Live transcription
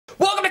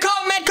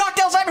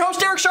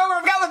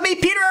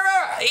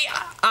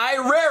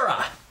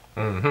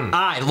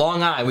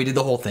Long I. We did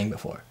the whole thing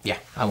before. Yeah.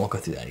 I won't go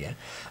through that again.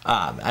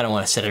 I don't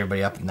want to set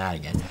everybody up in that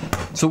again.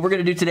 So what we're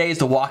going to do today is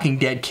the Walking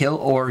Dead Kill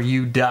or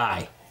You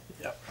Die.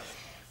 Yep.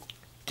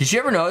 Did you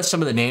ever notice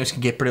some of the names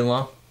can get pretty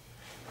long?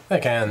 I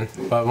can.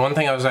 But one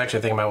thing I was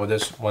actually thinking about with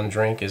this one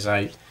drink is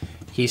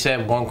he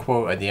said one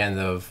quote at the end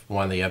of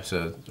one of the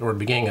episodes, or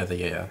beginning of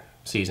the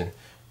season,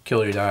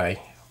 kill or you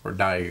die, or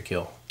die or you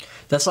kill.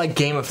 That's like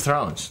Game of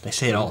Thrones. They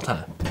say it all the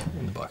time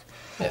in the book.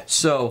 Yeah.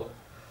 So,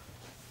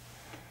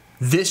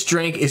 this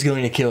drink is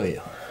going to kill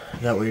you.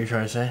 Is that what you're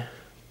trying to say?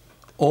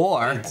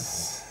 Or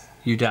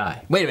you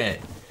die. Wait a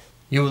minute.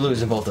 You will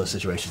lose in both those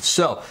situations.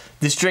 So,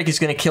 this drink is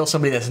going to kill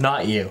somebody that's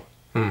not you.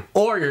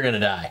 Or you're going to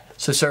die.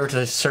 So serve it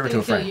to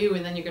a friend. Kill you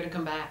and then you're going to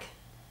come back.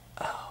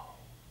 Oh.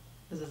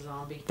 As a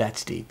zombie.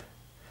 That's deep.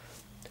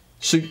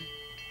 So,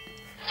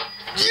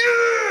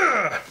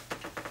 yeah!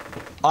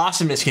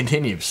 Awesomeness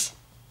continues.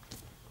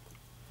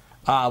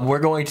 We're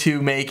going to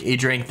make a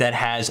drink that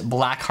has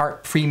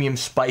Blackheart Premium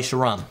Spice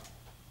Rum.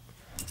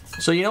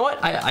 So you know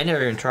what? I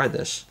never even tried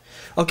this.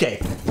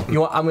 Okay, you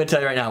know what? I'm going to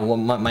tell you right now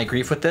my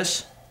grief with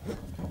this.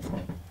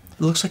 It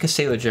looks like a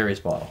Sailor Jerry's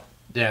bottle.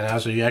 Yeah, now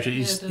so you actually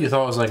you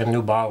thought it was like a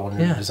new bottle when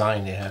you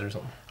design they had or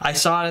something. I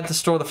saw it at the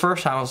store the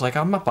first time. I was like,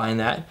 I'm not buying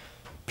that.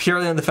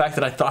 Purely on the fact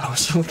that I thought it was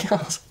something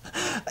else.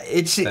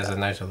 That's a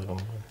nice looking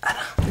one.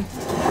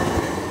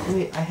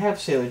 Wait, I have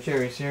Sailor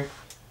Jerry's here.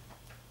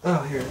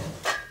 Oh, here it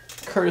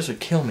is. Curtis would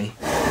kill me.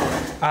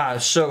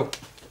 So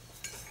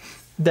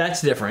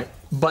that's different.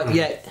 But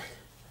yet,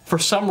 for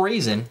some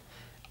reason,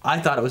 I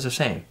thought it was the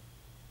same.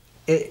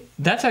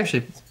 That's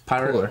actually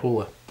Pirate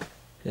Hula.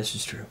 This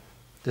is true.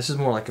 This is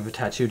more like of a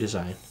tattoo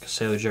design, because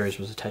Sailor Jerry's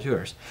was a tattoo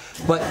artist.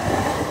 But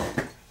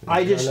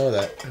I just know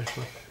that.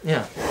 Actually.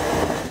 Yeah.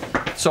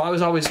 So I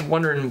was always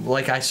wondering,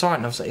 like I saw it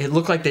and I was like, it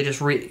looked like they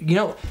just you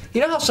know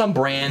how some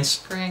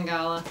brands Grand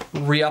Gala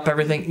re-up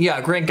everything?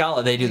 Yeah, Grand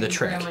Gala they do the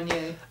trick.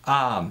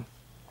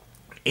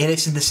 And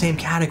it's in the same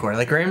category.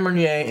 Like Grand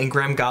Marnier and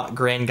Grand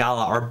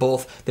Gala are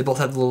both. They both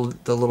have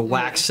the little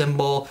wax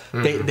symbol.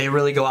 They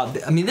really go out.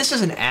 I mean, this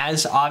isn't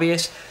as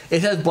obvious.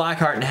 It has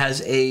Blackheart and it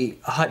has a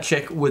hot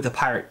chick with a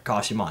pirate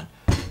costume on.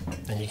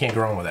 And you can't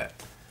go wrong with that.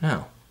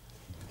 No,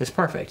 it's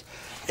perfect.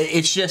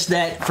 It's just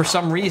that for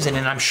some reason,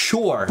 and I'm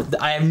sure,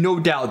 I have no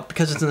doubt,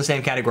 because it's in the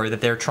same category,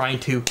 that they're trying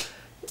to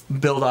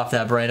build off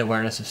that brand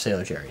awareness of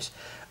Sailor Jerry's.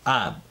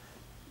 Trying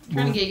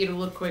to get you to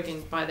look quick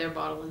and buy their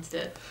bottle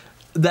instead.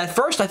 That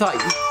first I thought,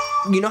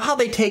 you know how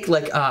they take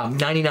like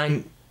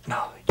 99,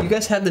 no, do you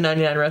guys have the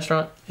 99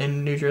 restaurant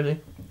in New Jersey?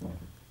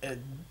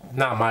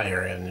 Not my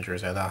area in New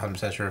Jersey. I'm not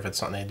 100% sure if it's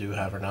something they do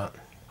have or not.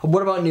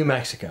 What about New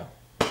Mexico?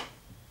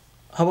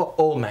 How about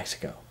Old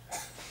Mexico?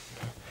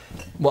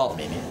 Well,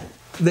 maybe.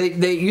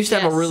 They used to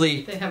have a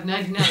really... They have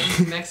 99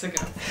 in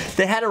Mexico.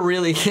 They had a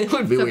really... It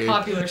would be weird. It's a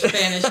popular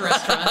Spanish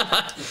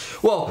restaurant.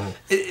 Well,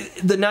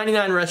 the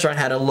 99 restaurant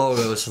had a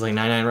logo. It was like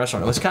 99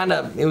 restaurant. It was kind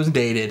of... It was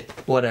dated.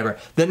 Whatever.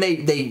 Then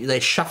they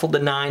shuffled the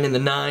 9 and the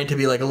 9 to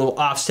be like a little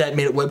offset,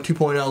 made it Web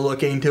 2.0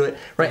 look into it.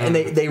 Right? And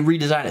they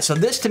redesigned it. So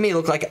this to me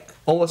looked like...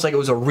 Almost like it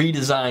was a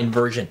redesigned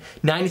version.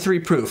 93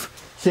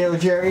 proof. Sailor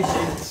Jerry's...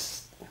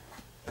 It's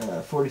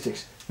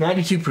 46.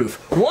 92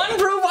 proof. 1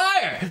 proof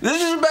higher!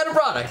 This is a better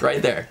product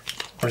right there.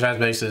 Which that's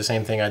basically the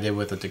same thing I did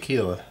with the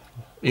tequila.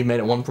 You made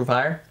it 1 proof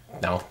higher?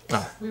 No.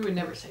 Oh. We would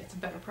never say it's a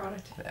better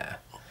product. Yeah.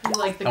 We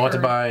like the I went to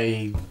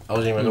buy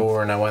Jose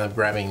Maduro and I wound up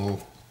grabbing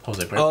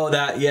Jose Cuervo. Oh,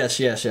 that, yes,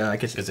 yeah. I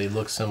guess because they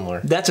look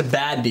similar. That's a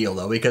bad deal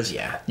though, because you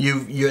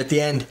at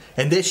the end,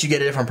 and this you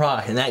get a different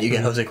product, and that you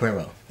get Jose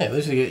Cuervo. Yeah, at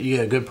least you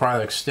get a good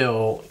product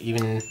still,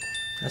 even.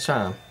 That's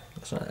not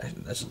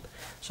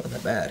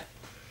that bad.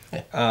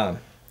 Yeah.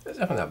 It's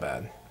definitely not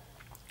bad.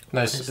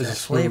 Nice. It's a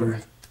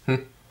flavor.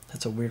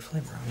 That's a weird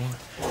flavor.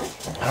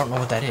 I don't know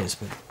what that is,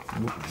 but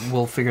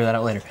we'll figure that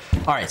out later.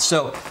 All right,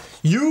 so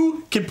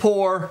you can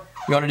pour.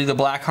 You want to do the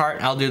Blackheart?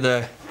 I'll do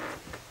the.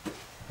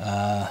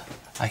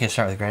 I can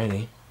start with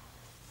Grenadine.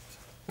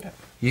 Yeah.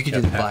 You can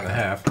do the Blackheart.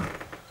 Half.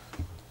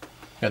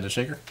 Got the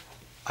shaker?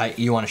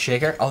 You want a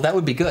shaker? Oh, that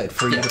would be good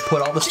for you to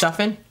put all the stuff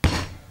in.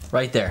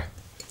 Right there.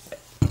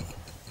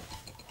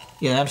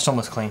 Yeah, that's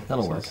almost clean.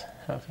 That'll work.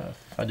 Half.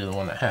 I do the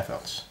one at ½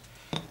 ounce.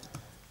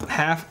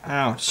 ½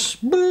 ounce.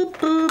 Boop,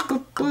 boop,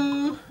 boop,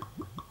 boop.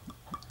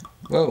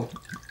 Whoa.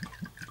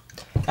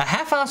 A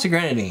 ½ ounce of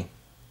Grenadine.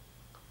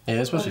 Yeah,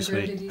 it's supposed to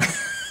be sweet.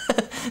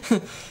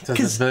 So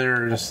the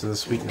bitterness, the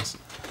sweetness.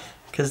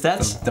 Because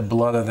that's the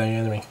blood of the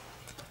enemy.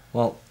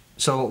 Well,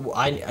 so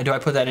do I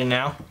put that in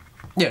now?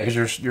 Yeah,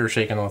 because you're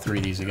shaking all 3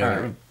 of these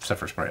together, right. Except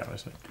for Sprite,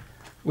 obviously.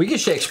 We can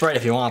shake Sprite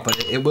if you want,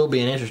 but it will be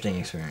an interesting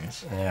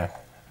experience. Yeah.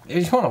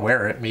 If you want to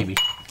wear it, maybe.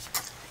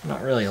 I'm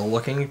not really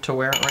looking to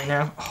wear it right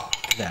now. Oh,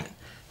 look at that.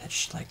 That's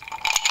just like...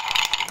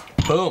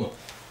 Boom.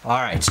 All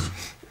right.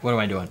 What am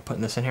I doing?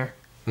 Putting this in here?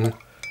 Mm-hmm.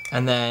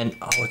 And then,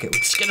 oh, look at,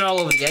 just get it all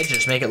over the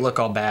edges, make it look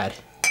all bad.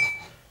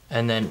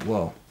 And then,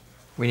 whoa.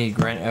 We need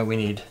we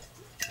need...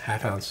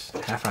 ½ ounce.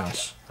 ½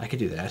 ounce. I could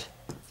do that.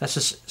 That's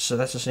just, so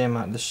that's the same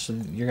amount.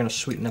 You're gonna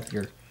sweeten up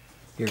your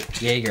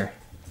Jaeger,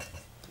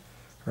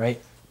 right?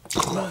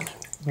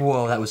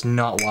 Whoa, that was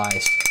not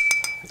wise.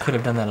 Could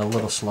have done that a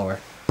little slower.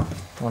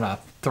 Want to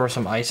throw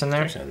some ice in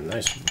there? It's a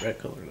nice red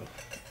color though.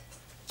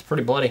 It's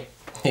pretty bloody.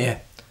 Yeah.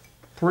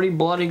 Pretty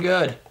bloody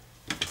good.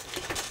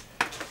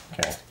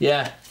 Okay.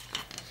 Yeah.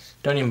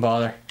 Don't even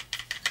bother.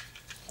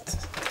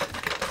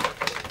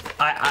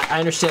 I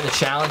understand the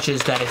challenge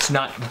is that it's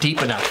not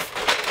deep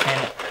enough.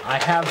 And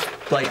I have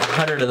like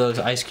 100 of those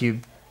ice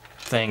cube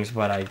things,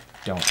 but I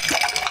don't.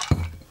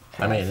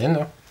 I made it in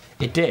though.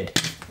 It did.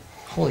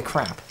 Holy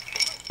crap.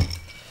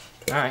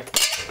 Alright.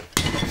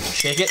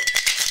 Shake it.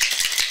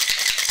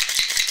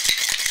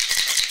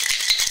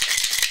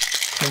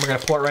 Then we're going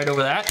to pour it right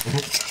over that.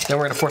 Then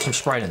we're going to pour some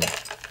Sprite in there.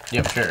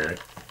 Yep, cherry.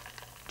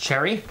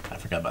 Cherry? I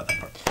forgot about that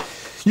part.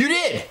 You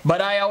did!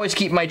 But I always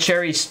keep my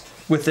cherries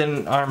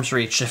within arm's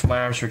reach if my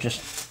arms were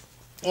just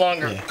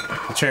longer.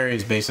 Yeah. The cherry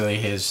is basically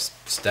his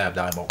stabbed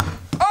eyeball.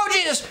 Oh,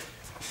 Jesus!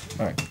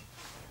 Alright.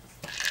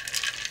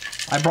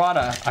 I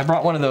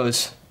brought one of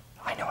those.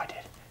 I know I did.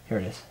 Here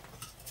it is.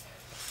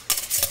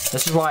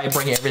 This is why I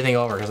bring everything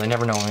over, because I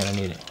never know when I'm going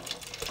to need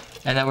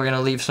it. And then we're going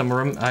to leave some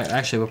room.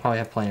 Actually, we'll probably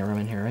have plenty of room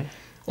in here, right?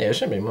 Yeah, it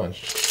shouldn't be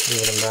much. Give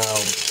it about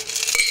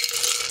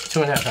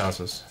 2.5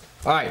 ounces.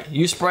 Alright,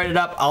 you Sprite it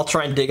up. I'll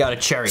try and dig out a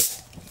cherry.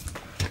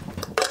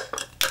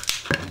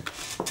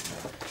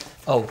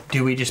 Oh,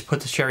 do we just put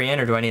the cherry in,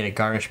 or do I need a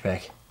garnish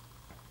pick?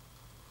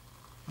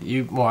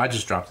 Well, I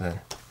just dropped it in.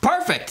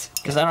 Perfect!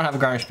 Because I don't have a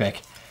garnish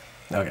pick.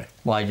 Okay.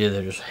 Well, I did.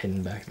 They're just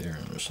hidden back there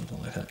or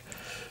something like that.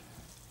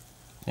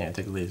 Yeah,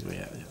 take the leaves, but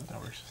yeah, that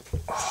works.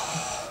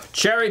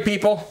 Cherry,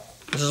 people!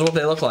 This is what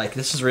they look like.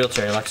 This is real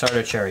cherry,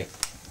 Luxardo cherry.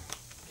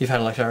 You've had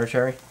a Luxardo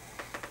cherry?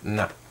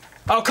 No.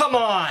 Oh, come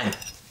on!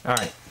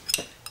 Alright.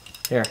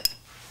 Here.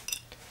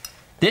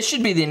 This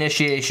should be the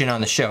initiation on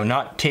the show,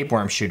 not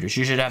tapeworm shooters.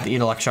 You should have to eat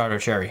a Luxardo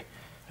cherry.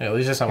 Yeah, at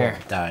least this time Here.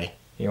 won't die.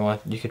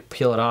 You could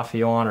peel it off if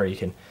you want, or you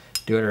can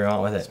do whatever you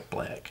want with it. It's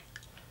black.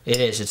 It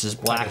is. It's as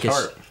black as...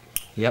 heart.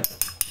 Yep.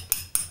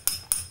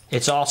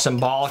 It's all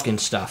symbolic and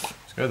stuff.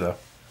 It's good though.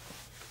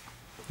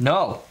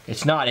 No,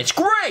 it's not. It's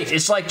great!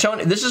 It's like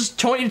Tony... This is...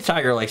 Tony the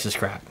Tiger likes this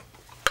crap.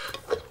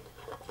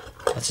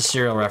 That's a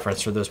cereal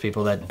reference for those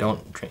people that don't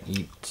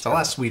eat. It's a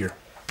lot sweeter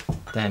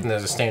Then... than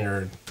there's a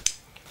standard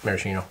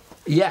maraschino.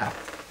 Yeah,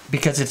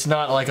 because it's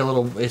not like a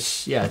little...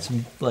 It's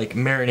like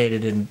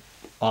marinated in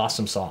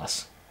awesome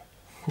sauce.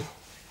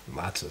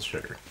 Lots of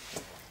sugar.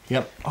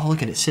 Yep. Oh,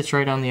 look at it. It sits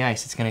right on the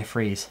ice. It's going to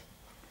freeze.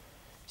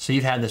 So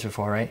you've had this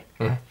before, right?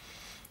 Mm-hmm.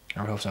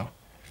 I would hope so.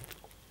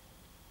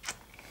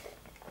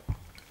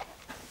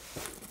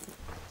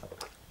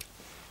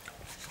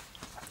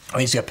 Oh,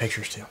 he's got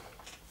pictures too.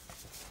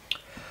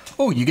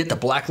 Oh, you get the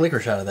black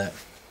licorice out of that.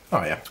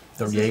 Oh yeah.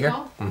 The What's this Jaeger.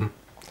 called?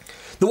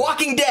 The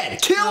Walking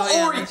Dead. Kill Oh,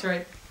 yeah, or... that's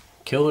right.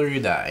 Kill or you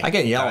die. I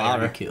can yell Die or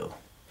louder. you kill.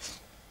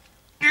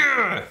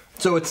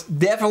 So it's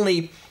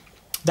definitely...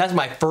 That's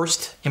my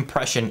first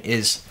impression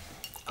is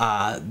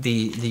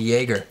the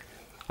Jaeger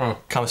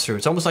comes through.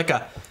 It's almost like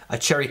a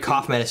cherry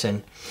cough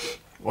medicine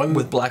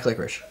with black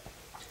licorice.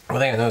 One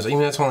thing I noticed, even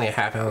though it's only a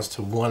half ounce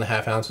to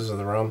 1.5 ounces of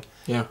the rum,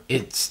 Yeah.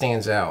 it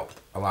stands out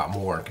a lot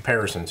more in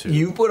comparison to...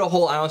 You put a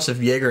whole ounce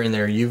of Jaeger in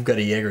there, you've got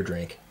a Jaeger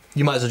drink.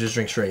 You might as well just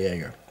drink straight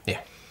Jaeger.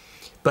 Yeah.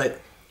 But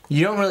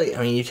you don't really...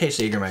 I mean, you taste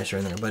the Jagermeister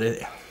in there, but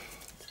it...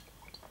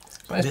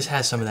 This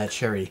has some of that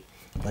cherry.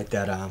 Like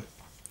that...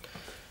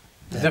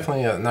 It's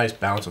definitely a nice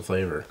balance of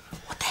flavor.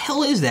 What the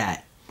hell is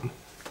that?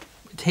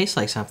 It tastes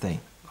like something,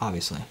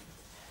 obviously.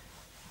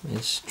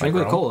 It's drink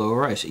with rum? cola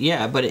over rice.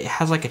 Yeah, but it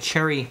has like a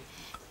cherry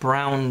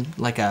brown,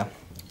 like a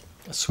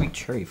sweet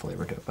cherry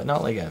flavor to it, but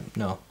not like a...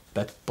 No,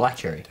 that's black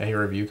cherry. Did I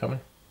hear a review coming?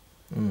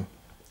 Do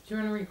you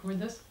want to record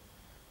this?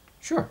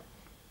 Sure.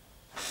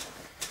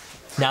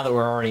 Now that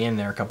we're already in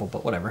there a couple,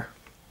 but whatever.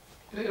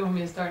 Do you want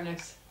me to start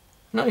next?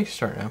 No, you can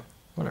start now.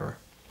 Whatever.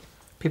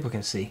 People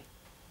can see.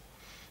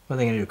 What are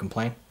they going to do,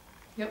 complain?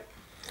 Yep.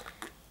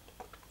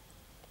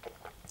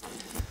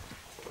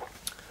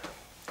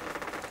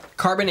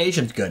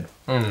 Carbonation's good.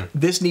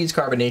 This needs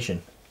carbonation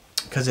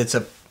because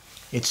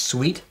it's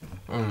sweet.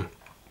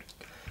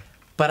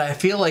 But I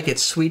feel like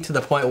it's sweet to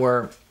the point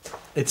where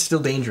it's still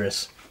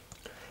dangerous.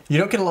 You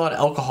don't get a lot of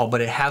alcohol,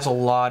 but it has a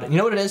lot. You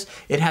know what it is?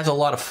 It has a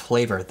lot of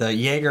flavor. The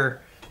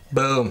Jaeger,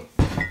 boom,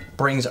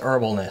 brings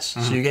herbalness.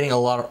 So you're getting a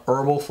lot of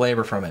herbal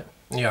flavor from it.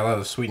 Yeah, a lot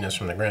of sweetness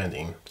from the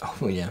Grenadine.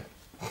 Oh yeah.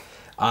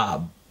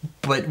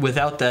 But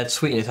without that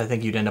sweetness, I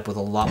think you'd end up with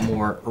a lot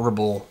more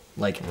herbal,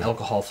 like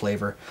alcohol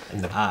flavor.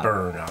 And the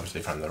burn,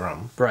 obviously, from the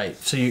rum. Right.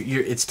 So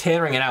it's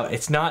tailoring it out.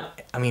 It's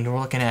not. I mean, we're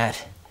looking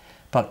at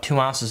about 2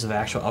 ounces of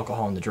actual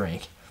alcohol in the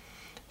drink,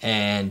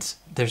 and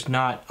there's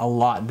not a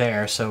lot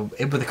there. So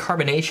with the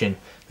carbonation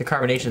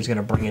is going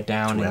to bring it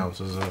down. 2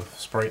 ounces of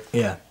Sprite.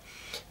 Yeah.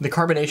 The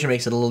carbonation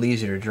makes it a little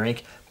easier to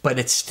drink, but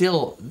it's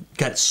still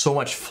got so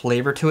much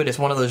flavor to it. It's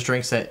one of those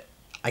drinks that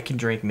I can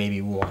drink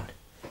maybe one,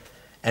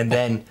 and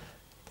then,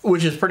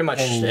 which is pretty much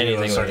And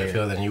anything. you start with to it.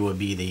 feel then you would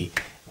be the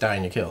die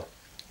and you kill.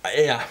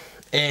 Yeah,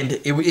 and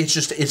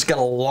it's got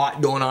a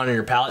lot going on in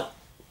your palate,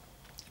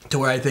 to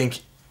where I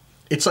think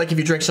it's like if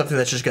you drink something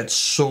that's just got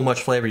so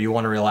much flavor, you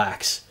want to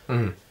relax.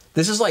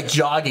 This is like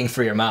jogging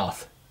for your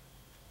mouth.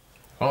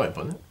 Oh, I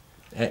put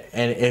it.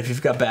 And if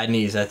you've got bad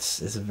knees,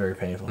 it's a very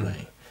painful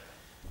thing.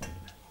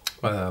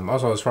 But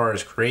also, as far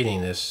as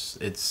creating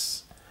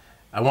this,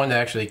 I wanted to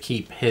actually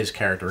keep his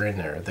character in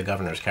there, the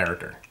governor's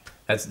character.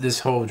 This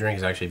whole drink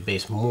is actually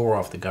based more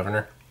off the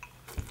governor.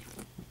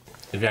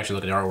 If you actually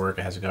look at the artwork,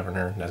 it has a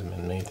governor, it has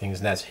many things,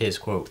 and that's his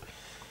quote.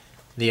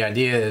 The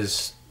idea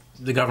is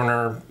the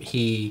governor,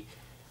 he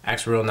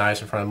acts real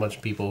nice in front of a bunch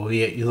of people.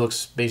 He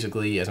looks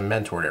basically as a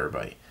mentor to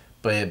everybody.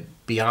 But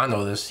beyond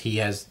all this, he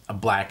has a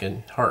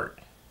blackened heart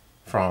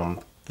from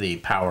the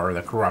power,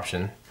 the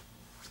corruption,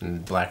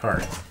 and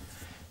Blackheart.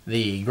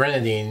 The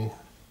Grenadine,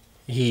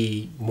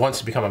 he wants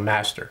to become a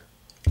master.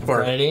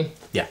 Grenadine?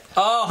 Yeah.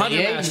 Oh, Hunter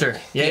Master.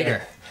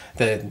 Jaeger. Yeah.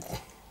 The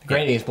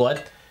Grenadine's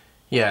blood?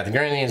 Yeah, the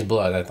Grenadine's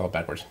blood. I thought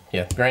backwards.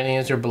 Yeah, the Grenadine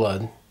is your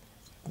blood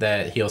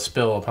that he'll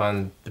spill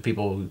upon the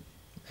people.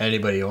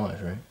 Anybody he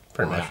wants, right?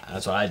 Pretty much.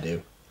 That's what I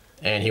do.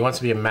 And he wants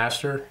to be a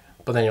master,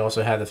 but then you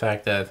also have the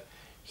fact that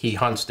he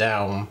hunts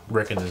down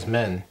Rick and his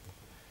men.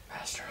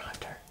 Master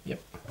Hunter. Yep.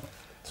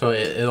 So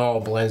it all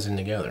blends in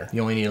together.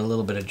 You only need a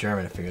little bit of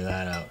German to figure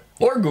that out.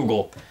 Or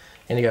Google.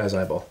 And he got his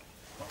eyeball.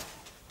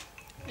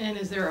 And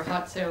is there a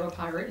hot sailor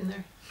pirate in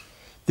there?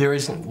 There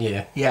isn't.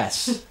 Yeah.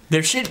 Yes.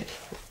 There should.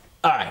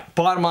 All right.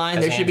 Bottom line,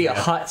 That's there should be a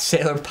Andrea. hot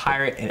sailor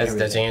pirate in everything.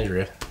 That's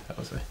Andrea, I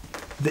would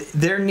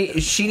say.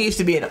 She needs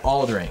to be in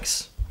all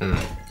drinks.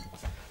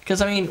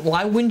 Because I mean,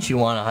 why wouldn't you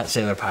want a hot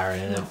sailor pirate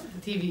in it? No,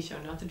 the TV show,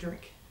 not the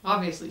drink.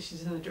 Obviously,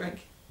 she's in the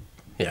drink.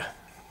 Yeah.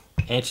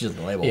 And she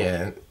doesn't label.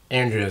 Yeah, and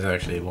Andrea is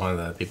actually one of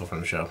the people from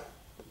the show.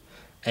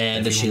 And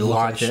If does you she look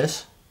like watch-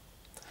 this?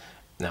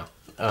 No.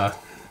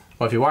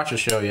 Well, if you watch the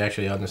show, you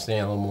actually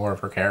understand a little more of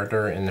her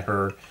character and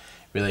her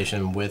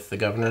relation with the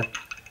governor.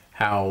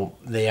 How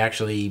they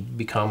actually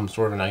become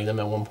sort of an item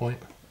at one point.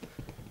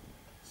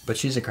 But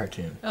she's a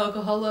cartoon.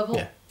 Alcohol level?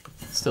 Yeah.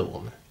 Still a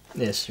woman.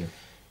 Yes, true.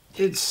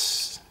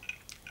 It's...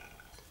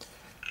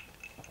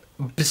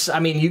 I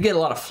mean, you get a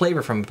lot of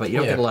flavor from it, but you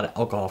don't Yeah. get a lot of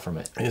alcohol from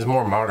it. It's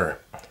more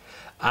moderate.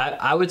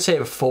 I would say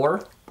a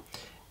 4,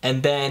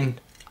 and then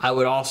I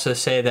would also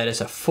say that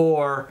it's a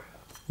 4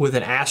 with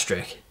an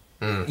asterisk.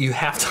 You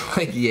have to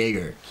like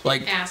Jaeger.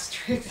 Like,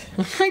 Asterisk.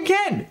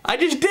 again, I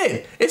just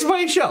did. It's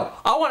my show.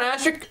 I want an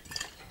asterisk.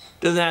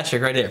 There's an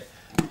asterisk right there.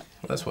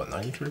 That's what,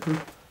 93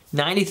 proof?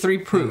 93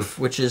 proof,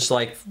 which is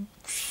like,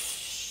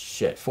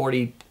 shit,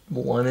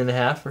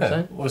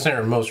 41.5%? Well,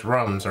 considering most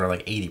rums are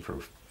like 80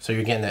 proof. So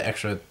you're getting the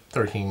extra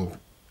 13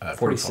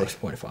 proof on it.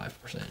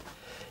 46.5%.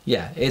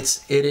 Yeah,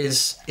 it's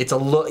a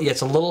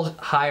little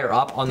higher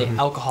up on the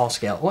alcohol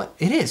scale. What?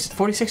 It is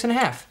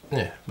 46.5.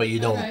 Yeah, but you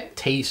don't Okay.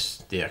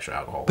 taste the extra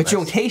alcohol. But you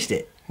don't taste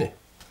it. Yeah.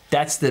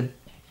 That's the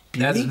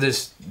beauty.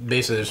 That's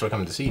basically just what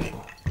comes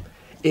deceiving.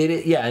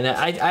 Yeah, and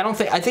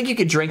I think you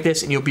could drink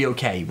this and you'll be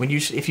okay.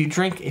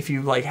 If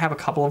you like have a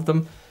couple of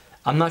them,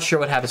 I'm not sure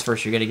what happens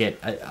first. You're gonna get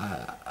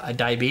a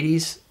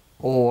diabetes,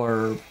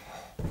 or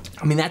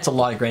I mean that's a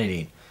lot of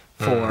grenadine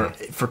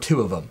for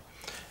 2 of them.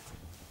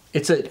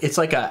 It's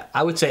like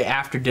I would say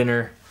after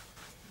dinner.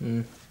 Let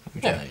me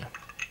try that again.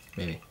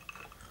 Maybe.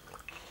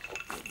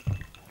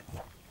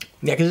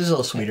 Yeah, because it's a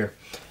little sweeter.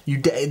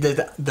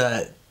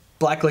 The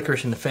black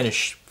licorice in the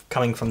finish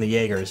coming from the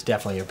Jaeger is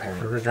definitely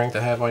apparent. Favorite drink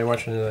to have while you're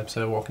watching an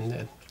episode of Walking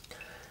Dead?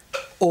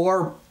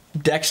 Or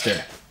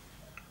Dexter,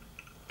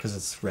 because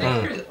it's red.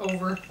 Dexter's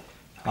over.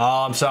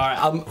 Oh, I'm sorry.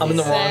 I'm in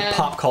the wrong Sad.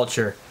 pop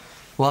culture.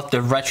 We'll have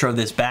to retro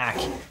this back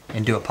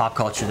and do a pop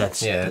culture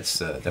that's... Yeah, it's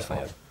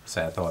definitely a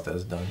sad thought that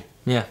it's done.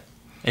 Yeah.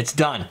 It's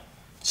done.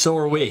 So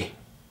are we.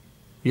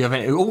 You have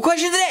any...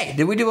 question today!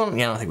 Did we do one?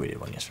 Yeah, I don't think we did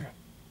one yesterday.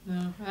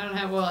 No, I don't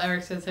have. Well,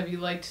 Eric says, have you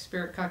liked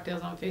Spirit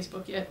Cocktails on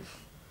Facebook yet?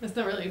 That's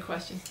not really a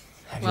question.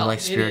 Have Well, you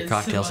liked it Spirit is,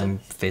 Cocktails but- on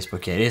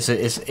Facebook yet?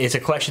 It's a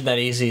question that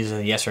easy is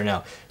a yes or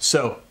no.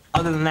 So,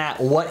 other than that,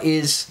 what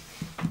is...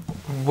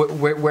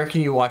 Where can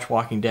you watch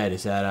Walking Dead?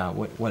 Is that...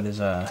 What is...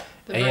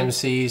 The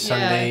AMC,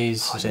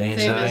 Sundays, Oh, is it AMC?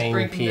 Same as 9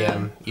 Breaking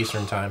p.m. Bad.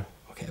 Eastern Time.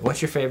 Okay,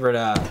 what's your favorite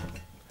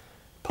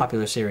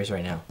popular series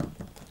right now?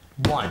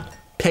 One.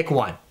 Pick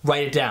one.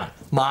 Write it down.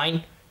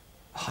 Mine?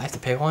 Oh, I have to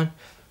pick one?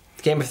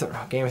 Game of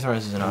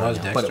Thrones isn't on was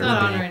right now, but it Dexter. will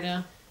Not on be. right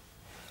now.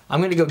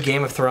 I'm going to go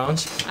Game of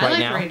Thrones I right like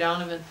now. Ray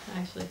Donovan,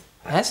 actually.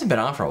 It hasn't been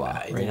on for a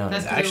while. Ray Donovan.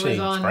 That's 'cause it Actually, was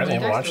on surprisingly,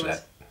 I when haven't watched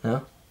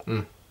Dexter that.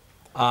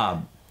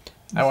 No?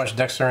 I watched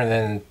Dexter and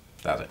then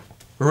that was it.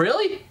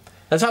 Really?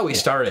 That's how we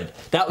started.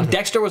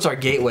 Dexter was our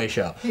gateway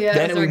show. Yeah,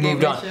 then that's we our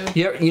moved gateway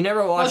on. show. You never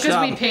Well, watched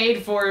because we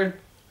paid for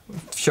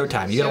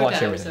Showtime. You gotta watch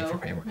Showtime, everything so, for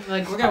payment.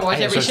 like, we're gonna watch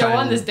I had every show Showtime.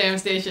 on this damn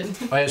station.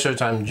 I had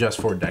Showtime just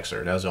for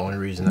Dexter. That was the only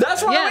reason.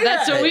 That's what Yeah, we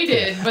that's had. what we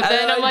did. But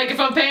then I'm like, if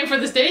I'm paying for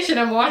the station,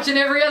 I'm watching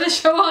every other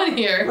show on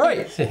here.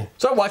 Right.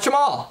 So I watch them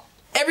all.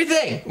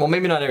 Everything. Well,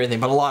 maybe not everything,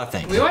 but a lot of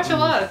things. We watch a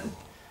lot.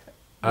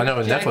 I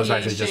know Jackie, Netflix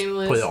actually just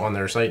Shameless. put it on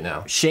their site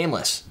now.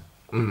 Shameless.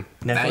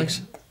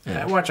 Netflix.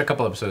 I watched a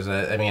couple episodes.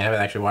 I mean, I haven't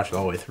actually watched it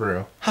all the way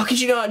through. How could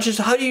you not just?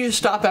 How do you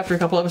stop after a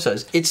couple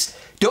episodes?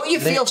 Don't you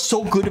feel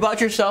so good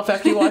about yourself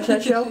after you watch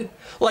that show?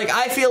 Like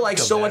I feel like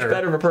Feel so much better.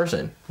 better of a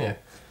person. Yeah.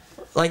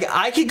 Like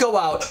I could go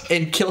out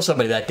and kill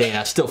somebody that day and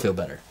I still feel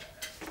better.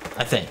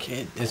 I think.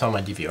 It's on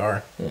my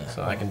DVR, Yeah.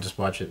 so I can just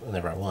watch it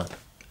whenever I want.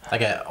 I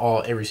got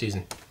every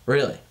season.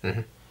 Really?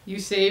 You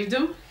saved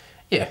them?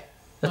 Yeah.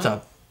 That's a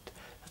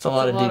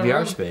lot of a lot of DVR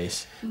room.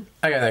 space.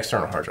 I got an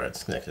external hard drive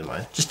that's connected to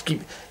mine.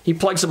 He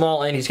plugs them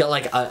all in. He's got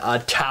like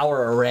a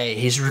tower array.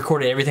 He's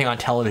recorded everything on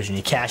television.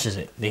 He caches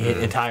it,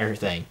 the entire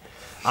thing.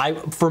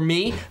 For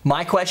me,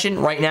 my question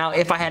right now,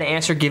 if I had to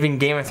answer, given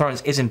Game of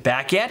Thrones isn't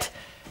back yet,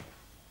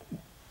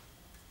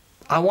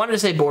 I wanted to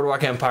say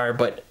Boardwalk Empire,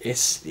 but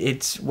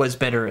it was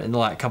better in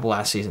the couple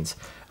last seasons.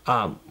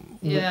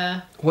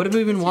 Yeah. What have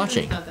we been It's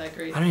watching? not that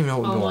great. I don't even know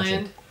what we've been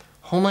watching.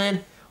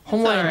 Homeland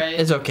alright.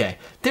 is okay.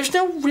 There's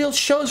no real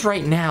shows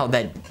right now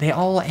that they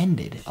all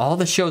ended. All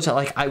the shows that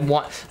like I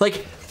want,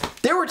 like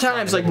there were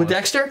times like with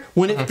Dexter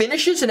when it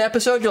finishes an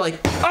episode, you're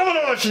like, I want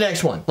to watch the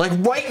next one, like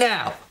right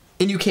now,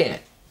 and you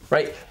can't.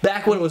 Right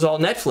back when it was all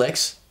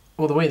Netflix.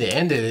 Well, the way they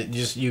ended it,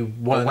 just you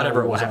want to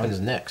know what happens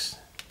next.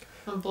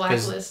 On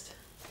Blacklist.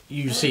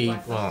 You see,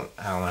 well,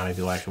 I don't know how many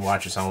people actually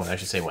watch it, so I won't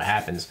actually say what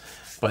happens,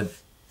 but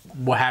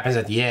what happens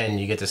at the end,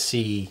 you get to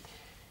see.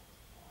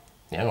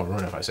 Yeah, I'm gonna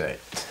ruin it if I say it.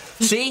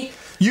 See,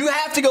 you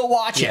have to go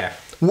watch it.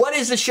 What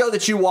is the show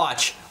that you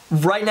watch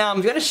right now?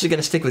 I'm just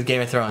gonna stick with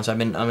Game of Thrones.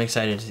 I'm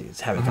excited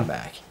to have it come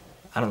back.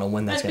 I don't know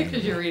when that's That's gonna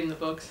because be. you're reading the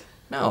books.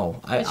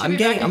 No, It should I'm be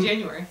getting. back in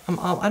January.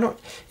 I don't.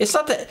 It's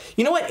not that.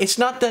 You know what? It's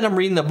not that I'm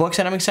reading the books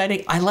and I'm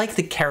excited. I like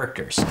the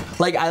characters.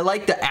 Like I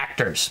like the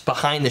actors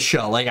behind the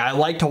show. Like I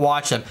like to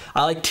watch them.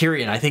 I like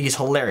Tyrion. I think he's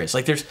hilarious.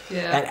 Like there's.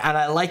 Yeah. And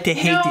I like to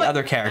hate the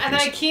other characters. And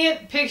I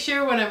can't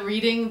picture when I'm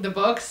reading the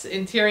books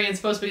and Tyrion's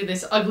supposed to be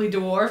this ugly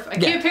dwarf. I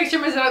can't picture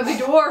him as an ugly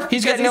dwarf.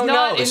 He's got because no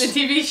not nose. in the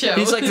TV show.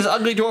 He's like this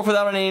ugly dwarf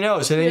without any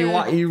nose. And then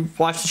Yeah. you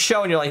watch the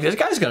show and you're like, this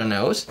guy's got a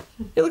nose.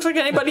 He looks like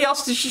anybody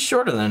else. He's just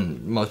shorter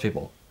than most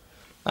people.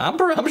 I'm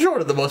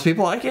shorter than most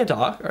people. I can't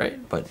talk, right?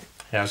 But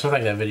Yeah, I still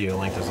think that video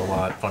link is a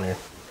lot funnier.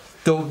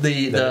 the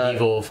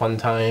medieval fun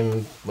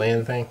time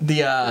land thing.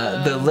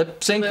 the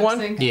lip sync one.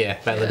 sync. Yeah,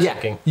 bad lip Yeah,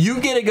 syncing. you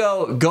get to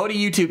go to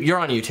YouTube. You're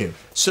on YouTube.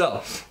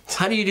 So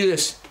how do you do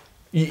this?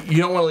 You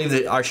don't want to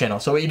leave our channel.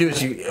 So what you do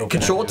is you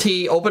Control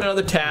T, open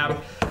another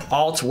tab,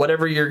 Alt,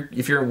 whatever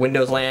if you're in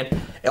Windows land,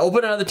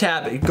 open another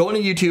tab, go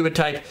into YouTube and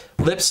type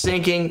lip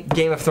syncing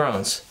Game of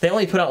Thrones. They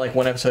only put out like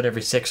one episode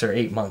every 6 or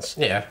 8 months.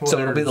 Yeah, well, so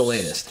it'll be the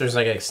latest. There's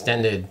like an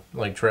extended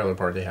like trailer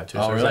part they have too.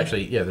 Oh, So there's really?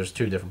 actually there's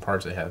 2 different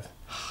parts they have.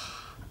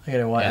 I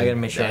gotta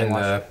make sure I and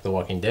watch. The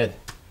Walking Dead.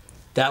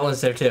 That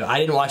one's there too. I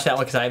didn't watch that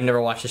one because I've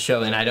never watched the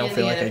show and I don't Yeah,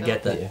 feel the like I NFL.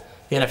 get the. Yeah.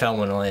 The NFL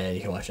one, you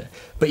can watch it.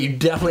 But you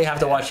definitely have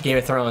to watch Game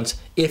of Thrones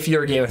if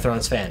you're a Game of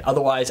Thrones fan.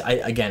 Otherwise, if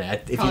you Probably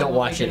don't won't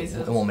watch make it, any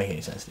sense. it won't make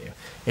any sense to you.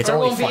 It's Or it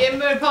only won't be. fun. It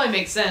would probably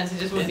make sense. It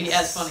just wouldn't be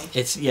as funny.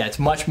 It's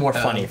much more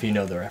funny if you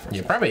know the reference.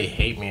 You probably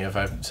hate me if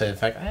I say the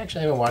fact I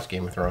actually haven't watched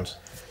Game of Thrones.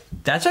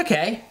 That's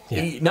okay.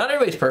 Yeah. Not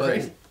everybody's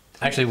perfect.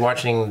 But actually,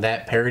 watching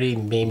that parody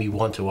made me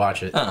want to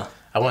watch it. Oh.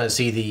 I want to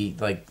see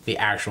the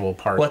actual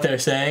part. What they're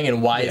saying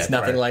and why it's Yeah,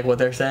 nothing right. like what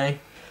they're saying.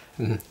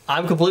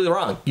 I'm completely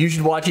wrong. You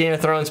should watch Game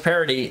of Thrones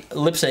parody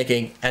lip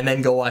syncing and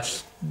then go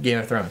watch Game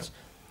of Thrones.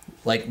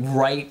 Like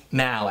right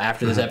now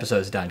after this episode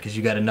is done because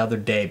you got another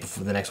day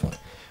before the next one.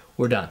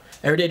 We're done.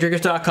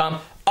 EverydayDrinkers.com.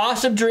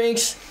 Awesome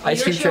drinks.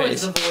 Ice cream Your show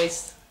trays. is The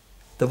Voice.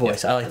 The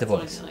Voice. I like The That's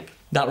one Voice. you like.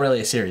 Not really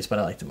a series, but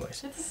I like The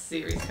Voice. It's a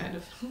series, kind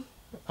of.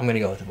 I'm gonna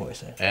go with The Voice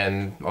there.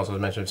 And also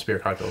mention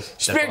Spirit Cocktails.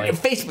 Spirit,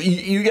 Facebook.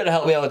 You gotta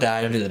help me out with that.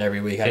 I don't do that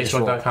every week. I just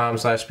roll.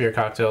 Facebook.com/Spirit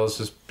Cocktails.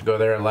 Just go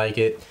there and like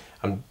it.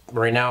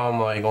 Right now I'm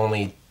like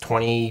only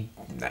 20,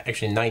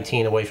 actually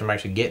 19 away from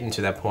actually getting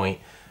to that point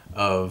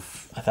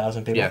of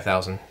 1,000 people. yeah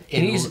 1,000.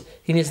 He needs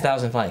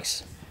 1,000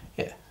 likes.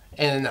 Yeah,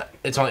 and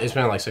it's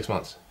been like 6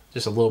 months,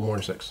 just a little more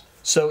than 6.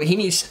 So he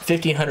needs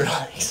 1,500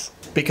 likes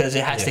because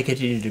it has to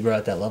continue to grow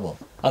at that level.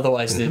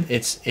 Otherwise,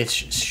 it's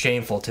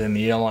shameful to him.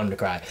 You don't want him to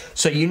cry.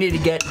 So you need to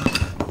get.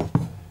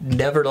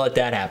 Never let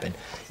that happen.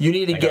 You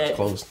need to get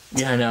closed.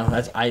 Yeah, I know.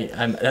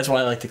 That's why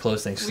I like to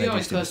close things. 'cause I We do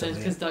always stupid close things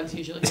stuff. because Doug's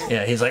usually here.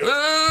 Yeah, he's like.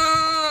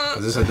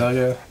 Is this a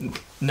Doug?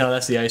 No,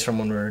 that's the ice from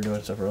when we were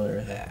doing stuff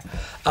earlier.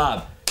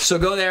 So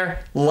go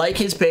there, like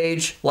his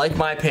page, like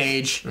my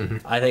page.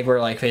 I think we're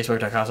like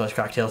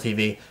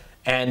Facebook.com/CocktailTV.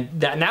 And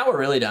now we're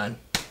really done.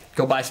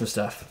 Go buy some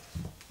stuff.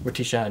 We're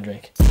teaching how to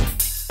drink.